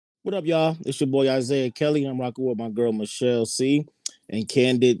What up, y'all? It's your boy Isaiah Kelly. I'm rocking with my girl Michelle C. and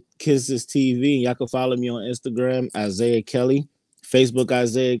Candid Kisses TV. Y'all can follow me on Instagram, Isaiah Kelly, Facebook,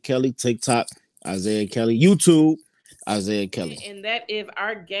 Isaiah Kelly, TikTok, Isaiah Kelly, YouTube, Isaiah Kelly. And that is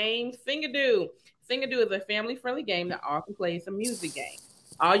our game, SingADoo. SingADoo is a family-friendly game that also plays a music game.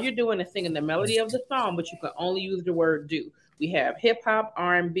 All you're doing is singing the melody of the song, but you can only use the word do. We have hip-hop,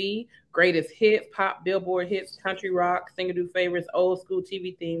 R&B, greatest hits, pop, billboard hits, country rock, SingADoo favorites, old school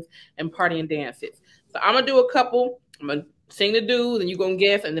TV themes, and party and dance hits. So I'm going to do a couple. I'm going to sing the do, then you're going to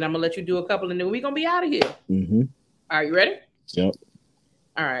guess, and then I'm going to let you do a couple, and then we're going to be out of here. Mm-hmm. All right, you ready? Yep.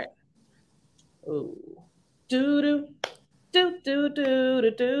 All right. Ooh. Do-do.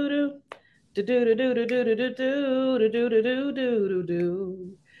 Do-do-do-do-do-do. Do-do-do-do-do-do-do.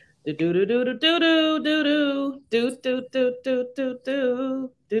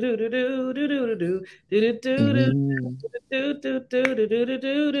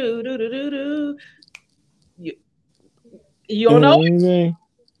 You don't know?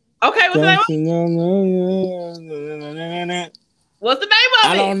 Okay, what's the name? What's the name of it?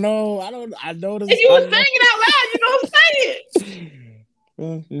 I don't know. I know this. If you were singing out loud, you don't say it.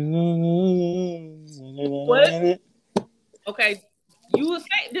 What? Okay, you will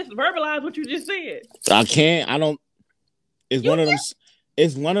say just verbalize what you just said. I can't. I don't. It's one of them.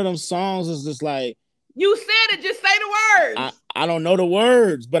 It's one of them songs. It's just like you said it. Just say the words. I don't know the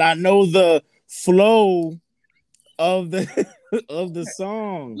words, but I know the flow of the of the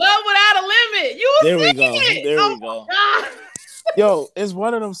song. Love Without a Limit. You there we sing go. it. There oh we go. God. Yo, it's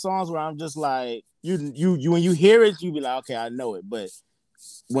one of them songs where I'm just like you when you hear it, you be like, okay, I know it, but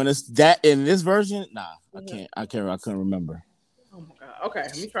when it's that in this version, nah, I couldn't remember. Oh my God. Okay,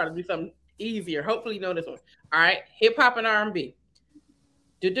 let me try to do something easier. Hopefully you know this one. All right, hip hop and R&B.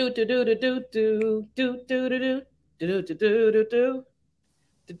 Do do do do do do do do do do do do do do do do.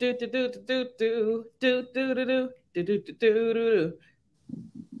 Do do do do do do do do do do do do do.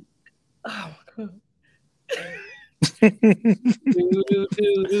 Oh my God. do do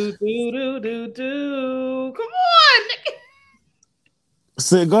do do do do do. Come on.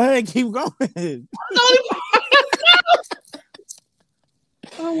 So go ahead, keep going.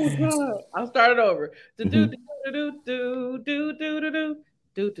 Oh my God! I'll start it over. Do do do do do do do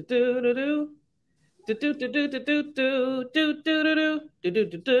do do do do do do do do do do do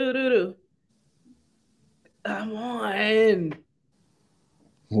do do. Come on.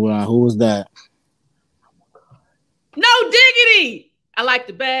 Wow, who was that? No diggity. I like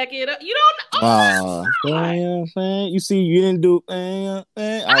to back it up. You don't know. Oh, you see, you didn't do. I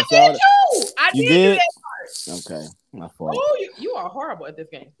did too. I did do that part. Okay, my fault. Oh, you are horrible at this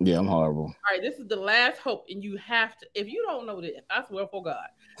game. Yeah, I'm horrible. All right, this is the last hope, and you have to. If you don't know this, I swear for God.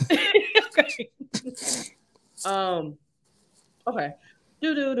 Okay. Okay.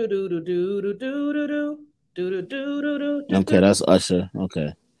 Do do do do do do do do do do do do. Okay, that's Usher.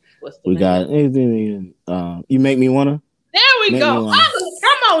 Okay. What's the we name? got anything. You make me wanna. There we go.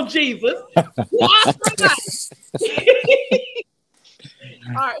 Come on, Jesus.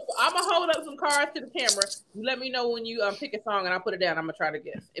 All right, so I'm gonna hold up some cards to the camera. You let me know when you pick a song, and I'll put it down. I'm gonna try to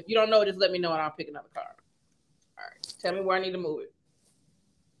guess. If you don't know, just let me know, and I'll pick another card. All right, tell me where I need to move it.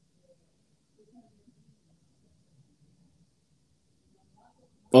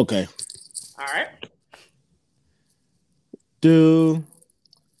 Okay. All right. Do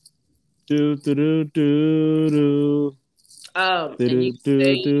do do do do do.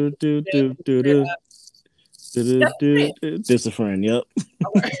 Just a friend. Yep.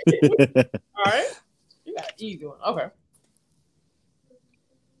 Okay. All right. You got an easy one. Okay.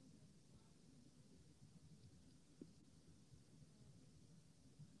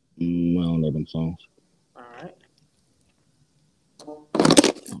 I don't know them songs. All right.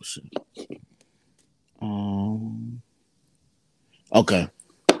 Oh shit. Okay.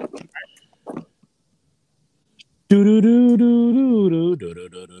 Do do do do do do do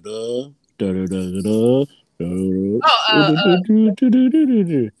do do do do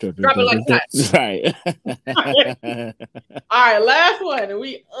do. Drop it like that. Right. All right, last one, and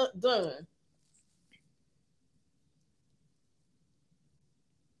we done.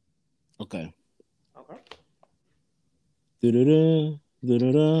 Okay. Okay.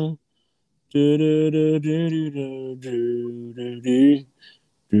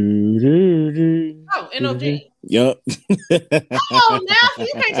 Oh, NOG. Yup. Oh, now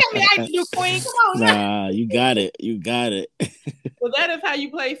you can't tell me I can do Queen. Come on. Nah, you got it. You got it. Well, that is how you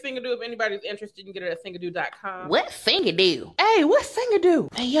play SingADoo. If anybody's interested, you can get it at SingADoo.com. What's SingADoo? Hey, what's SingADoo?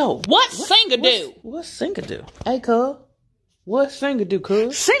 Hey, yo. What's SingADoo? What's SingADoo? Hey, cuz. What's SingADoo,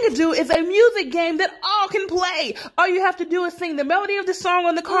 cuz? SingADoo is a music game that all can play. All you have to do is sing the melody of the song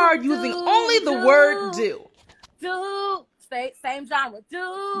on the card using only the word do. Do. Same genre.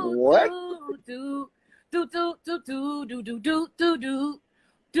 Do. What? Do. Do. Do. Do. Do. Do. Do. Do. Do. Do.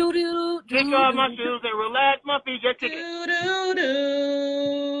 Do. Do. Kick off my shoes and relax my feet. Get ticket. Do do do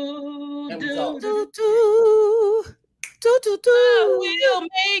And we do talk. do. Do. Do. Do. We'll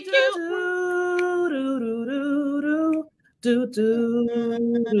make you do do do do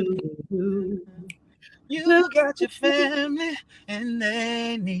do do. You got your family and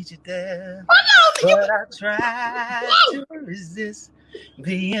they need you there. But I try to resist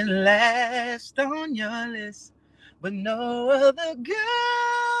being last on your list. But no other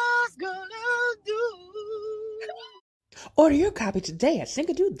girl's gonna do. Order your copy today at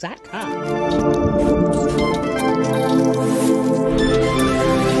SingADoo.com.